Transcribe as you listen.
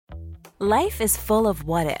Life is full of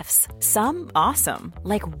what-ifs. Some awesome,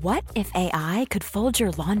 like what if AI could fold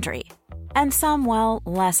your laundry? And some, well,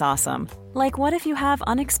 less awesome, like what if you have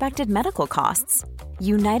unexpected medical costs?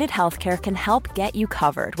 United Healthcare can help get you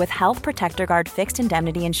covered with Health Protector Guard fixed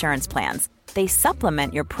indemnity insurance plans. They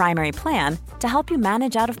supplement your primary plan to help you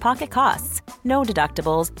manage out-of-pocket costs. No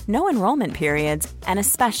deductibles, no enrollment periods, and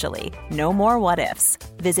especially no more what-ifs.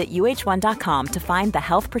 Visit uh1.com to find the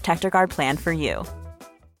Health Protector Guard plan for you.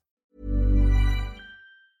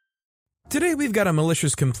 Today we've got a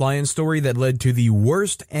malicious compliance story that led to the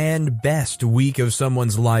worst and best week of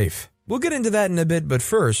someone's life. We'll get into that in a bit, but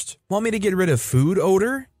first, want me to get rid of food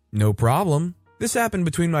odor? No problem. This happened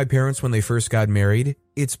between my parents when they first got married.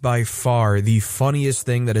 It's by far the funniest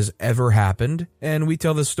thing that has ever happened, and we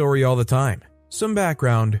tell this story all the time. Some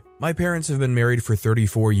background: my parents have been married for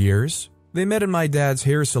 34 years. They met in my dad's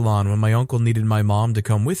hair salon when my uncle needed my mom to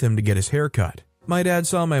come with him to get his hair cut. My dad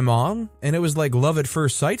saw my mom, and it was like love at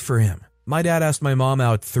first sight for him. My dad asked my mom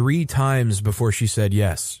out 3 times before she said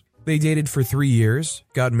yes. They dated for 3 years,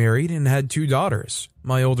 got married, and had 2 daughters,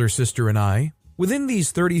 my older sister and I. Within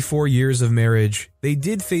these 34 years of marriage, they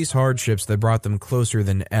did face hardships that brought them closer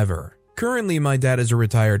than ever. Currently, my dad is a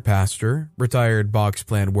retired pastor, retired box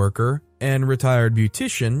plant worker, and retired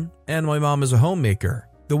beautician, and my mom is a homemaker.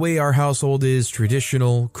 The way our household is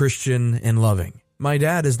traditional, Christian, and loving. My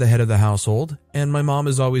dad is the head of the household, and my mom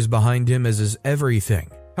is always behind him, as is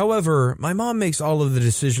everything. However, my mom makes all of the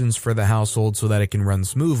decisions for the household so that it can run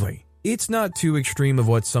smoothly. It's not too extreme of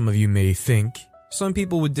what some of you may think. Some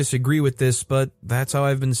people would disagree with this, but that's how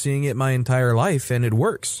I've been seeing it my entire life, and it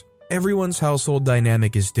works. Everyone's household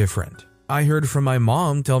dynamic is different. I heard from my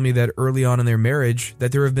mom tell me that early on in their marriage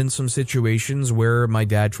that there have been some situations where my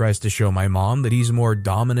dad tries to show my mom that he's more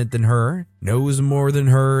dominant than her, knows more than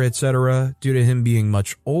her, etc., due to him being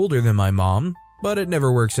much older than my mom, but it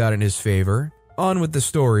never works out in his favor. On with the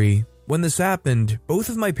story. When this happened, both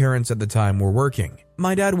of my parents at the time were working.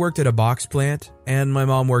 My dad worked at a box plant, and my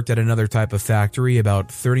mom worked at another type of factory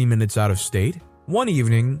about 30 minutes out of state. One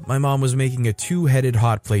evening, my mom was making a 2-headed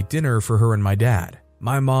hot plate dinner for her and my dad.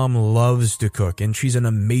 My mom loves to cook, and she's an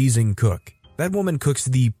amazing cook. That woman cooks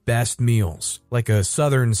the best meals, like a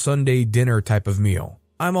Southern Sunday dinner type of meal.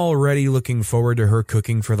 I'm already looking forward to her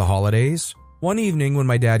cooking for the holidays. One evening when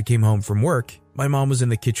my dad came home from work, my mom was in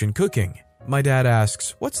the kitchen cooking. My dad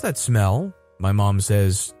asks, "What's that smell?" My mom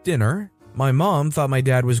says, "Dinner." My mom thought my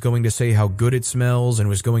dad was going to say how good it smells and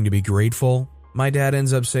was going to be grateful. My dad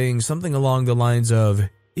ends up saying something along the lines of,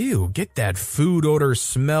 "Ew, get that food odor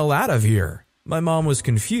smell out of here." My mom was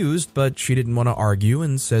confused, but she didn't want to argue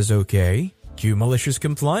and says okay. Cue malicious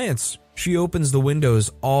compliance. She opens the windows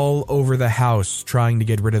all over the house trying to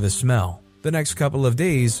get rid of the smell. The next couple of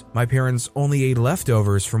days, my parents only ate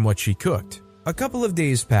leftovers from what she cooked. A couple of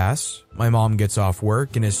days pass. My mom gets off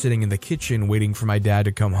work and is sitting in the kitchen waiting for my dad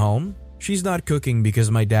to come home. She's not cooking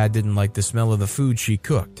because my dad didn't like the smell of the food she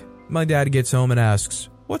cooked. My dad gets home and asks,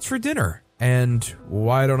 "What's for dinner? And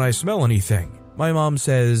why don't I smell anything?" My mom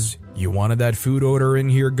says, "You wanted that food odor in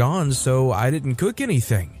here gone, so I didn't cook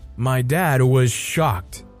anything." My dad was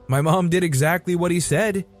shocked. My mom did exactly what he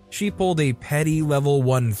said. She pulled a petty level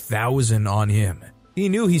 1000 on him. He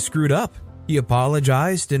knew he screwed up. He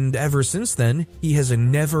apologized, and ever since then, he has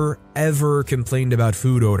never ever complained about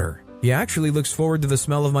food odor. He actually looks forward to the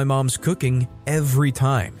smell of my mom's cooking every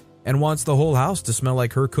time, and wants the whole house to smell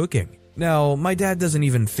like her cooking. Now, my dad doesn't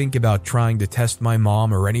even think about trying to test my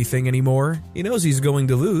mom or anything anymore. He knows he's going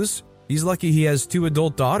to lose. He's lucky he has 2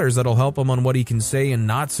 adult daughters that'll help him on what he can say and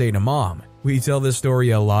not say to mom. We tell this story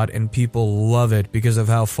a lot, and people love it because of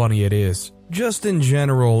how funny it is. Just in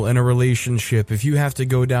general, in a relationship, if you have to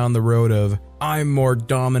go down the road of, "I'm more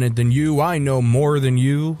dominant than you, I know more than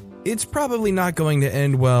you," it's probably not going to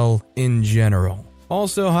end well in general.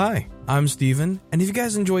 Also, hi, I'm Steven, and if you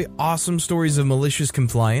guys enjoy awesome stories of malicious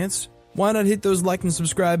compliance, why not hit those like and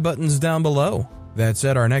subscribe buttons down below? That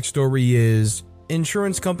said, our next story is,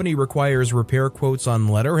 insurance company requires repair quotes on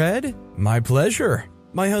letterhead? My pleasure.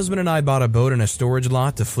 My husband and I bought a boat in a storage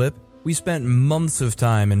lot to flip. We spent months of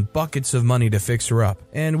time and buckets of money to fix her up,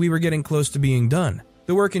 and we were getting close to being done.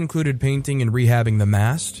 The work included painting and rehabbing the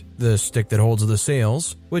mast, the stick that holds the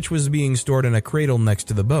sails, which was being stored in a cradle next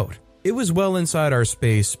to the boat. It was well inside our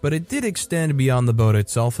space, but it did extend beyond the boat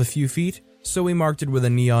itself a few feet, so we marked it with a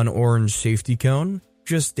neon orange safety cone.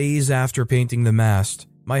 Just days after painting the mast,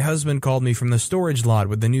 my husband called me from the storage lot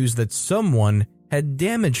with the news that someone had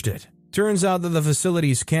damaged it. Turns out that the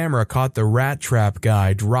facility's camera caught the rat trap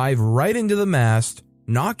guy drive right into the mast,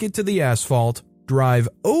 knock it to the asphalt, drive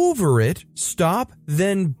over it, stop,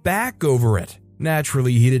 then back over it.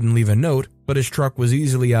 Naturally, he didn't leave a note, but his truck was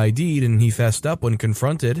easily ID'd and he fessed up when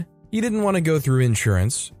confronted. He didn't want to go through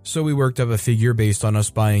insurance, so we worked up a figure based on us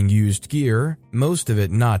buying used gear, most of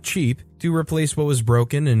it not cheap, to replace what was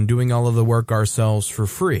broken and doing all of the work ourselves for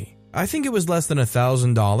free. I think it was less than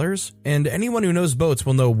 $1,000, and anyone who knows boats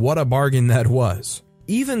will know what a bargain that was.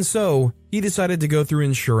 Even so, he decided to go through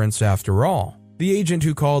insurance after all. The agent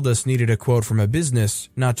who called us needed a quote from a business,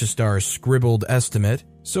 not just our scribbled estimate,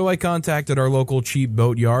 so I contacted our local cheap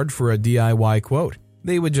boat yard for a DIY quote.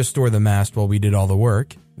 They would just store the mast while we did all the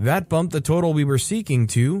work. That bumped the total we were seeking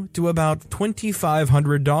to about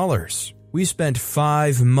 $2,500. We spent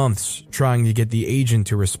 5 months trying to get the agent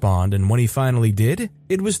to respond, and when he finally did,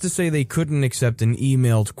 it was to say they couldn't accept an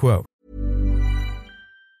emailed quote.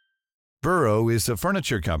 Burrow is a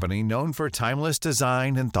furniture company known for timeless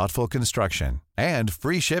design and thoughtful construction, and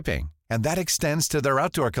free shipping, and that extends to their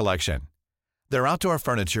outdoor collection. Their outdoor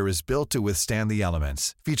furniture is built to withstand the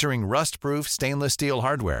elements, featuring rust-proof stainless steel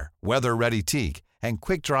hardware, weather-ready teak, and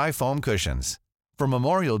quick-dry foam cushions. For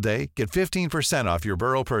Memorial Day, get 15% off your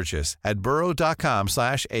Burrow purchase at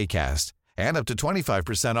burrow.com/acast, and up to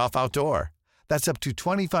 25% off outdoor. That's up to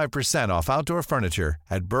 25% off outdoor furniture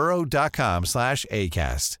at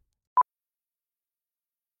burrow.com/acast.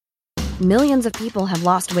 Millions of people have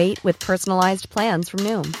lost weight with personalized plans from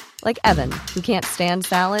Noom. Like Evan, who can't stand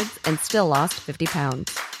salads and still lost 50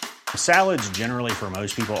 pounds. Salads generally for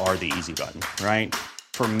most people are the easy button, right?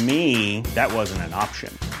 For me, that wasn't an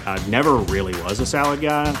option. I never really was a salad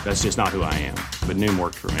guy. That's just not who I am. But Noom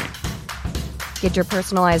worked for me. Get your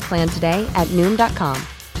personalized plan today at Noom.com.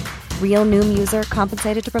 Real Noom user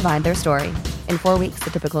compensated to provide their story. In 4 weeks,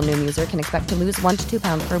 the typical Noom user can expect to lose 1 to 2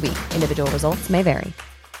 pounds per week. Individual results may vary.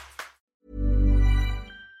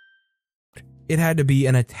 It had to be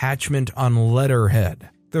an attachment on letterhead.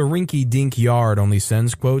 The rinky-dink yard only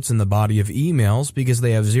sends quotes in the body of emails because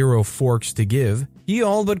they have zero forks to give. He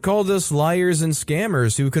all but called us liars and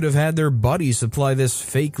scammers who could have had their buddy supply this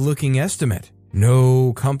fake-looking estimate.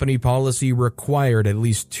 No company policy required at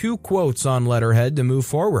least 2 quotes on letterhead to move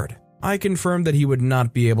forward. I confirmed that he would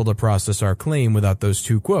not be able to process our claim without those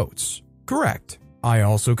 2 quotes. Correct. I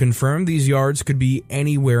also confirmed these yards could be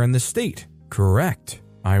anywhere in the state. Correct.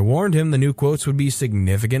 I warned him the new quotes would be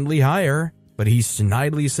significantly higher, but he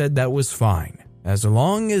snidely said that was fine, as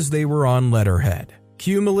long as they were on letterhead.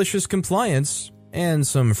 Cue malicious compliance, and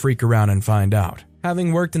some freak around and find out.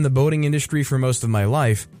 Having worked in the boating industry for most of my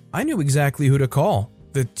life, I knew exactly who to call.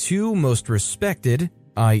 The 2 most respected,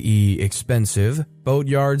 i.e. expensive, boat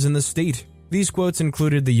yards in the state. These quotes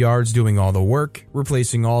included the yards doing all the work,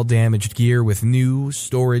 replacing all damaged gear with new,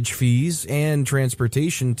 storage fees, and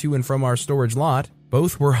transportation to and from our storage lot.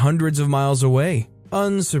 Both were hundreds of miles away.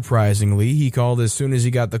 Unsurprisingly, he called as soon as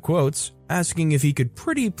he got the quotes, asking if he could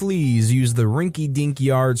pretty please use the rinky-dink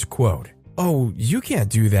yards quote. Oh, you can't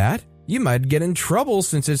do that. You might get in trouble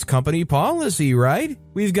since it's company policy, right?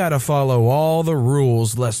 We've got to follow all the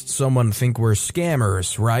rules lest someone think we're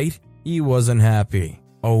scammers, right? He wasn't happy.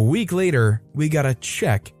 A week later, we got a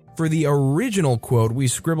check for the original quote we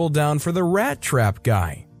scribbled down for the rat trap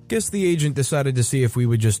guy. Guess the agent decided to see if we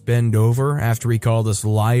would just bend over after he called us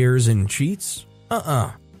liars and cheats?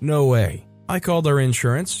 No way. I called our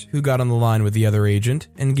insurance, who got on the line with the other agent,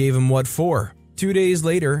 and gave him what for. 2 days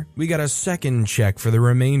later, we got a second check for the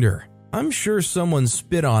remainder. I'm sure someone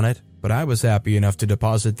spit on it, but I was happy enough to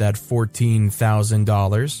deposit that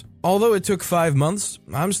 $14,000. Although it took 5 months,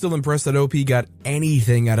 I'm still impressed that OP got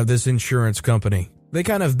anything out of this insurance company. They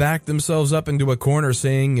kind of backed themselves up into a corner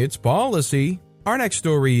saying it's policy. Our next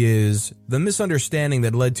story is the misunderstanding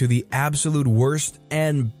that led to the absolute worst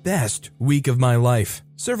and best week of my life.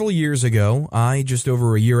 Several years ago, I, just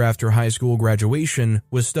over a year after high school graduation,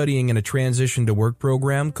 was studying in a transition to work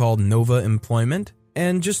program called Nova Employment,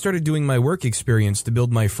 and just started doing my work experience to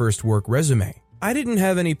build my first work resume. I didn't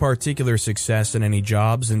have any particular success in any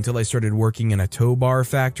jobs until I started working in a tow bar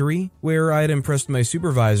factory, where I had impressed my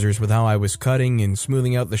supervisors with how I was cutting and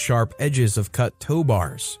smoothing out the sharp edges of cut tow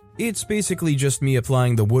bars. It's basically just me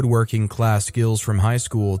applying the woodworking class skills from high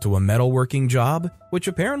school to a metalworking job, which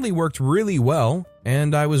apparently worked really well,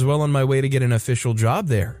 and I was well on my way to get an official job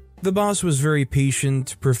there. The boss was very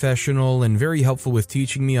patient, professional, and very helpful with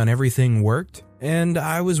teaching me on everything worked, and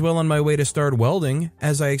I was well on my way to start welding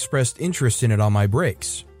as I expressed interest in it on my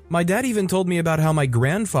breaks. My dad even told me about how my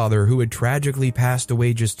grandfather, who had tragically passed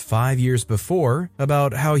away just 5 years before,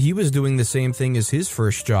 about how he was doing the same thing as his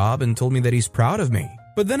first job, and told me that he's proud of me.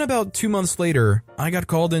 But then about 2 months later, I got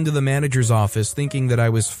called into the manager's office thinking that I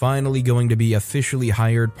was finally going to be officially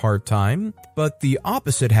hired part-time, but the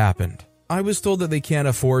opposite happened. I was told that they can't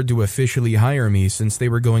afford to officially hire me since they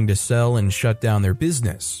were going to sell and shut down their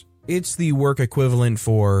business. It's the work equivalent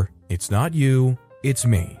for, it's not you, it's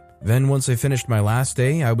me. Then once I finished my last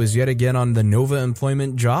day, I was yet again on the Nova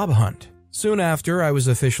employment job hunt. Soon after, I was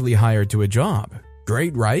officially hired to a job.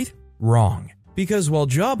 Great, right? Wrong. Because while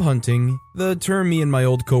job hunting, the term me and my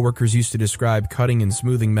old coworkers used to describe cutting and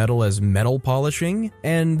smoothing metal as metal polishing,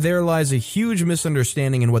 and there lies a huge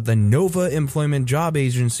misunderstanding in what the Nova Employment Job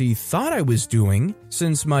Agency thought I was doing,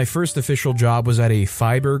 since my first official job was at a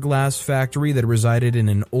fiberglass factory that resided in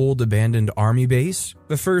an old abandoned army base.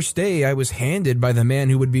 The first day, I was handed by the man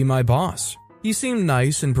who would be my boss. He seemed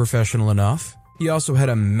nice and professional enough. He also had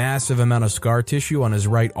a massive amount of scar tissue on his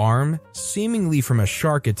right arm, seemingly from a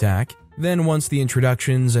shark attack. Then once the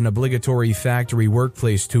introductions and obligatory factory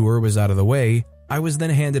workplace tour was out of the way, I was then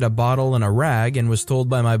handed a bottle and a rag and was told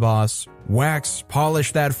by my boss, "Wax,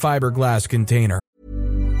 polish that fiberglass container."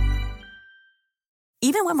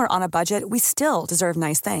 Even when we're on a budget, we still deserve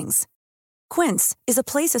nice things. Quince is a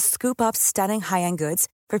place to scoop up stunning high-end goods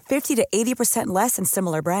for 50 to 80% less than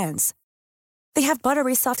similar brands. They have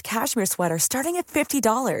buttery soft cashmere sweaters starting at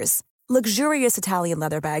 $50, luxurious Italian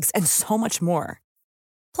leather bags, and so much more.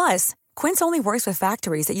 Plus, Quince only works with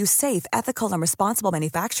factories that use safe, ethical, and responsible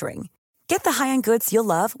manufacturing. Get the high-end goods you'll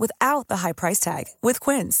love without the high price tag with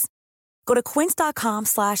Quince. Go to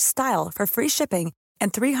quince.com/style for free shipping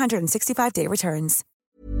and 365-day returns.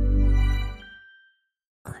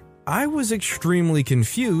 I was extremely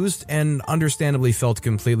confused and understandably felt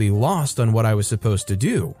completely lost on what I was supposed to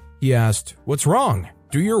do. He asked, "What's wrong?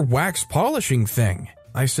 Do your wax polishing thing."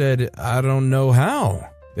 I said, "I don't know how."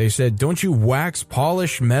 They said, "Don't you wax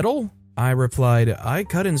polish metal?" I replied, "I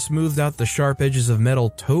cut and smoothed out the sharp edges of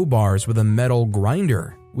metal tow bars with a metal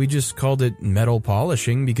grinder. We just called it metal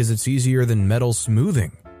polishing because it's easier than metal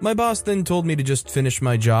smoothing." My boss then told me to just finish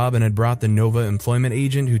my job and had brought the Nova employment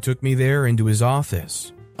agent who took me there into his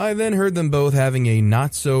office. I then heard them both having a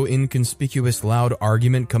not-so-inconspicuous loud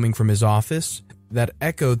argument coming from his office that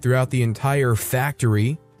echoed throughout the entire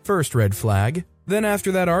factory. First red flag. Then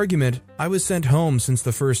after that argument, I was sent home since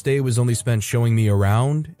the first day was only spent showing me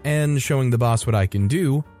around and showing the boss what I can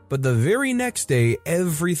do, but the very next day,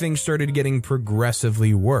 everything started getting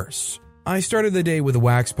progressively worse. I started the day with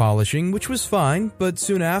wax polishing, which was fine, but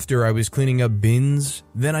soon after I was cleaning up bins.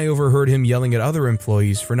 Then I overheard him yelling at other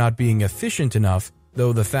employees for not being efficient enough,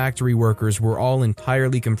 though the factory workers were all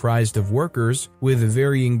entirely comprised of workers with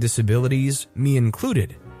varying disabilities, me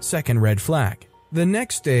included. Second red flag. The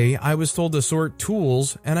next day, I was told to sort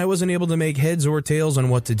tools, and I wasn't able to make heads or tails on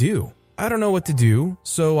what to do. I don't know what to do,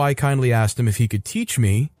 so I kindly asked him if he could teach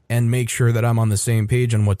me and make sure that I'm on the same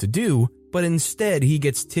page on what to do, but instead he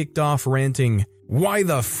gets ticked off ranting, "Why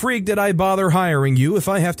the frig did I bother hiring you if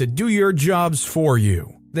I have to do your jobs for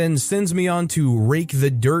you?" Then sends me on to rake the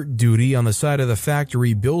dirt duty on the side of the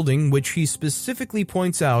factory building, which he specifically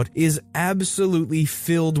points out is absolutely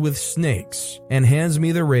filled with snakes, and hands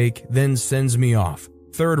me the rake, then sends me off.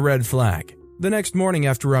 Third red flag. The next morning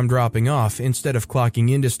after I'm dropping off, instead of clocking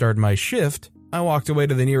in to start my shift, I walked away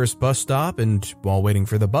to the nearest bus stop, and while waiting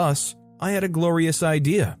for the bus, I had a glorious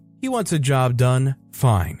idea. He wants a job done,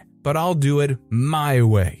 fine, but I'll do it my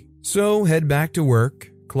way. So head back to work,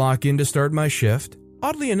 clock in to start my shift.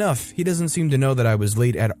 Oddly enough, he doesn't seem to know that I was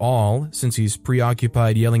late at all since he's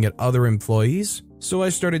preoccupied yelling at other employees. So I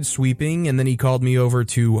started sweeping, and then he called me over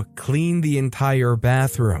to clean the entire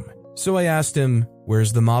bathroom. So I asked him,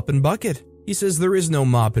 "Where's the mop and bucket?" He says there is no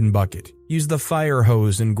mop and bucket. Use the fire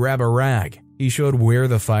hose and grab a rag. He showed where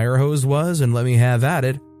the fire hose was and let me have at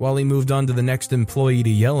it while he moved on to the next employee to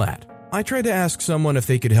yell at. I tried to ask someone if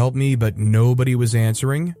they could help me, but nobody was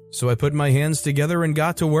answering. So I put my hands together and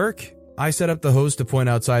got to work. I set up the hose to point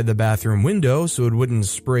outside the bathroom window so it wouldn't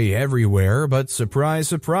spray everywhere, but surprise,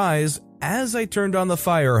 surprise, as I turned on the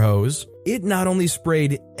fire hose, it not only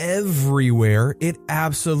sprayed everywhere, it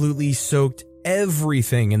absolutely soaked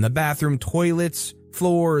everything in the bathroom toilets,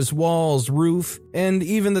 floors, walls, roof, and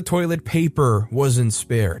even the toilet paper wasn't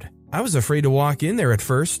spared. I was afraid to walk in there at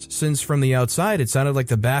first, since from the outside it sounded like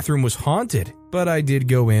the bathroom was haunted, but I did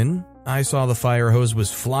go in. I saw the fire hose was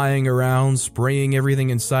flying around, spraying everything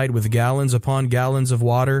inside with gallons upon gallons of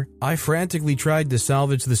water. I frantically tried to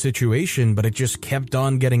salvage the situation, but it just kept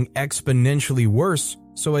on getting exponentially worse.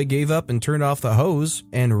 So I gave up and turned off the hose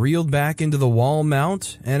and reeled back into the wall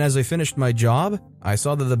mount, and as I finished my job, I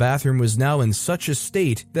saw that the bathroom was now in such a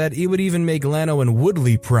state that it would even make Lano and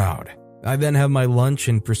Woodley proud. I then had my lunch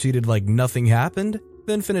and proceeded like nothing happened,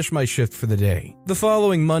 then finished my shift for the day. The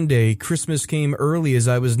following Monday, Christmas came early as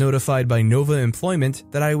I was notified by Nova Employment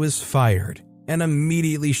that I was fired, and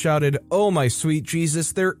immediately shouted, "Oh my sweet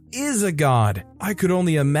Jesus, there is a God!" I could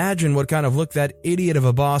only imagine what kind of look that idiot of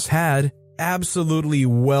a boss had, absolutely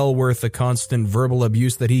well worth the constant verbal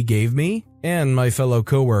abuse that he gave me and my fellow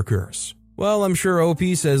coworkers. Well, I'm sure OP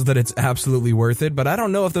says that it's absolutely worth it, but I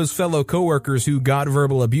don't know if those fellow coworkers who got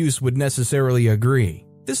verbal abuse would necessarily agree.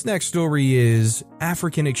 This next story is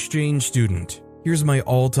African exchange student. Here's my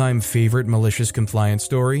all-time favorite malicious compliance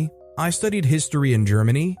story. I studied history in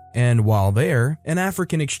Germany, and while there, an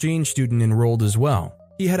African exchange student enrolled as well.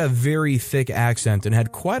 He had a very thick accent and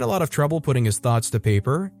had quite a lot of trouble putting his thoughts to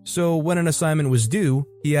paper, so when an assignment was due,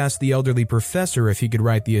 he asked the elderly professor if he could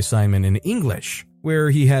write the assignment in English,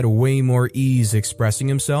 where he had way more ease expressing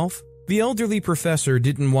himself. The elderly professor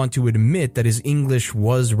didn't want to admit that his English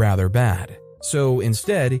was rather bad, so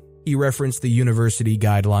instead, he referenced the university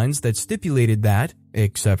guidelines that stipulated that,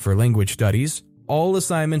 except for language studies, all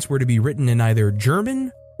assignments were to be written in either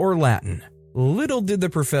German or Latin. Little did the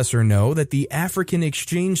professor know that the African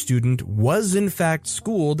exchange student was in fact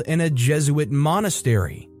schooled in a Jesuit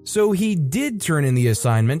monastery, so he did turn in the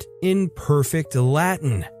assignment in perfect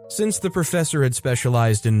Latin. Since the professor had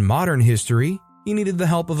specialized in modern history, he needed the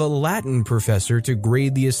help of a Latin professor to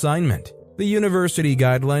grade the assignment. The university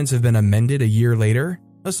guidelines have been amended a year later.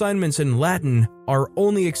 Assignments in Latin are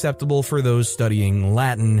only acceptable for those studying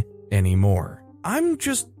Latin anymore. I'm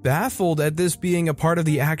just baffled at this being a part of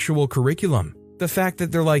the actual curriculum. The fact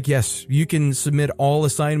that they're like, yes, you can submit all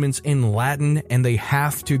assignments in Latin and they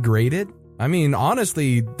have to grade it. I mean,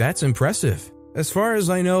 honestly, that's impressive. As far as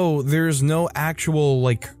I know, there's no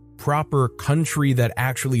actual, proper country that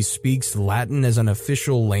actually speaks Latin as an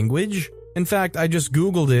official language. In fact, I just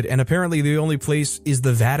Googled it and apparently the only place is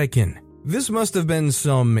the Vatican. This must have been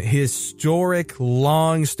some historic,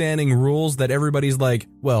 long-standing rules that everybody's like,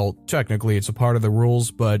 well, technically it's a part of the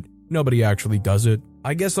rules, but nobody actually does it.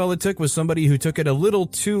 I guess all it took was somebody who took it a little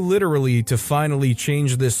too literally to finally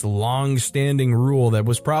change this long-standing rule that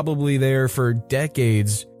was probably there for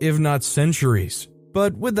decades, if not centuries.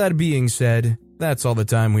 But with that being said, that's all the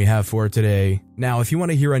time we have for today. Now, if you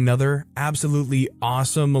want to hear another absolutely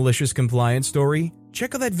awesome malicious compliance story,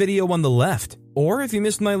 check out that video on the left. Or if you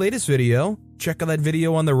missed my latest video, check out that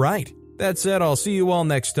video on the right. That said, I'll see you all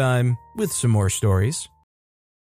next time with some more stories.